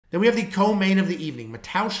Then we have the co-main of the evening,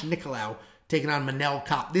 Matheus Nicolau taking on Manel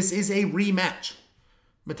Kape. This is a rematch.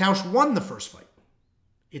 Matheus won the first fight.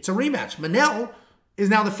 It's a rematch. Manel is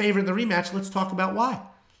now the favorite in the rematch. Let's talk about why.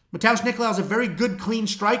 Matheus Nicolau is a very good, clean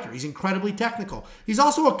striker. He's incredibly technical. He's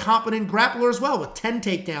also a competent grappler as well, with 10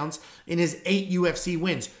 takedowns in his 8 UFC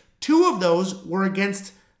wins. 2 of those were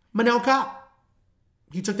against Manel Kape.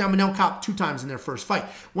 He took down Manel Kape 2 times in their first fight.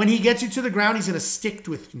 When he gets you to the ground, he's going to stick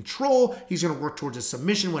with control. He's going to work towards a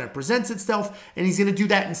submission when it presents itself, and he's going to do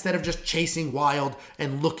that instead of just chasing wild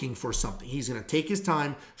and looking for something. He's going to take his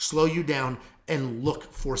time, slow you down, and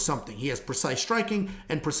look for something. He has precise striking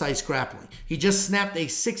and precise grappling. He just snapped a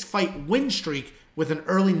 6-fight win streak with an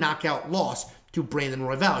early knockout loss to Brandon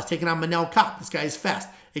Royval. He's taking on Manel Kape. This guy is fast,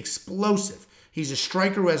 explosive. He's a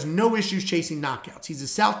striker who has no issues chasing knockouts. He's a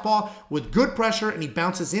southpaw with good pressure, and he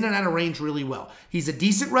bounces in and out of range really well. He's a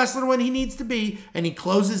decent wrestler when he needs to be, and he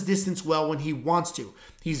closes distance well when he wants to.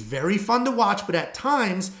 He's very fun to watch, but at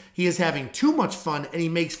times, he is having too much fun, and he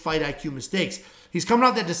makes fight IQ mistakes. He's coming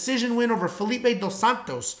off that decision win over Felipe dos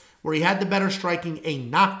Santos, where he had the better striking, a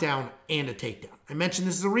knockdown, and a takedown. I mentioned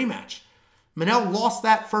this is a rematch. Manel lost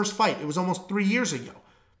that first fight. It was almost 3 years ago.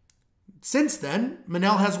 Since then,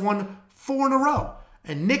 Manel has won 4 in a row,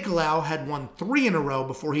 and Nicolau had won 3 in a row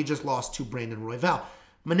before he just lost to Brandon Royval.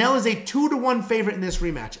 Manel is a 2-1 favorite in this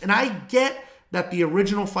rematch, and I get that the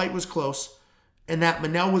original fight was close and that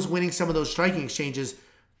Manel was winning some of those striking exchanges,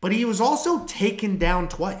 but he was also taken down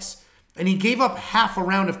twice, and he gave up half a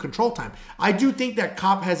round of control time. I do think that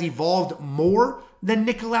Kape has evolved more than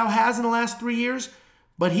Nicolau has in the last 3 years,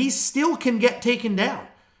 but he still can get taken down.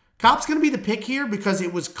 Kape's going to be the pick here because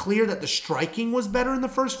it was clear that the striking was better in the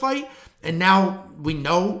first fight. And now we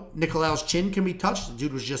know Nicolau's chin can be touched. The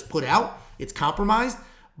dude was just put out. It's compromised.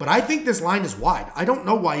 But I think this line is wide. I don't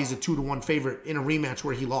know why he's a 2-1 favorite in a rematch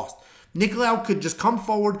where he lost. Nicolau could just come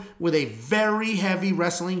forward with a very heavy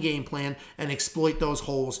wrestling game plan and exploit those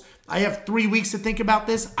holes. I have 3 weeks to think about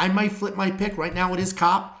this. I might flip my pick. Right now it is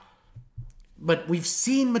Kape. But we've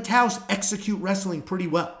seen Matheus execute wrestling pretty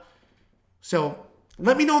well. So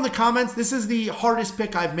let me know in the comments. This is the hardest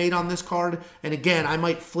pick I've made on this card. And again, I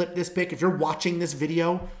might flip this pick. If you're watching this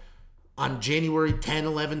video on January 10,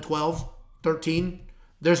 11, 12, 13,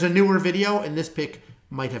 there's a newer video and this pick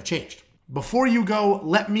might have changed. Before you go,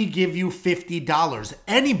 let me give you $50.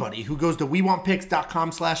 Anybody who goes to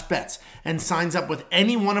WeWantPicks.com/bets and signs up with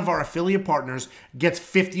any one of our affiliate partners gets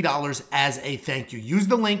 $50 as a thank you. Use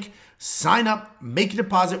the link, sign up, make a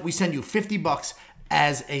deposit. We send you $50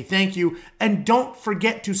 as a thank you. And don't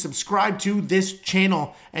forget to subscribe to this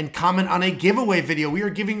channel and comment on a giveaway video. We are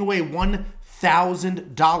giving away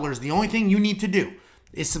 $1,000. The only thing you need to do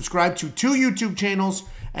is subscribe to 2 YouTube channels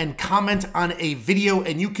and comment on a video,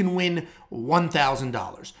 and you can win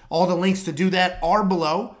 $1,000. All the links to do that are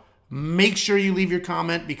below. Make sure you leave your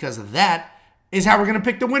comment because that is how we're going to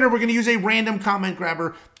pick the winner. We're going to use a random comment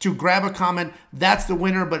grabber to grab a comment. That's the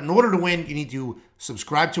winner. But in order to win, you need to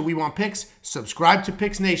subscribe to We Want Picks, subscribe to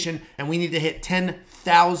Picks Nation, and we need to hit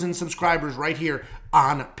 10,000 subscribers right here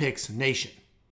on Picks Nation.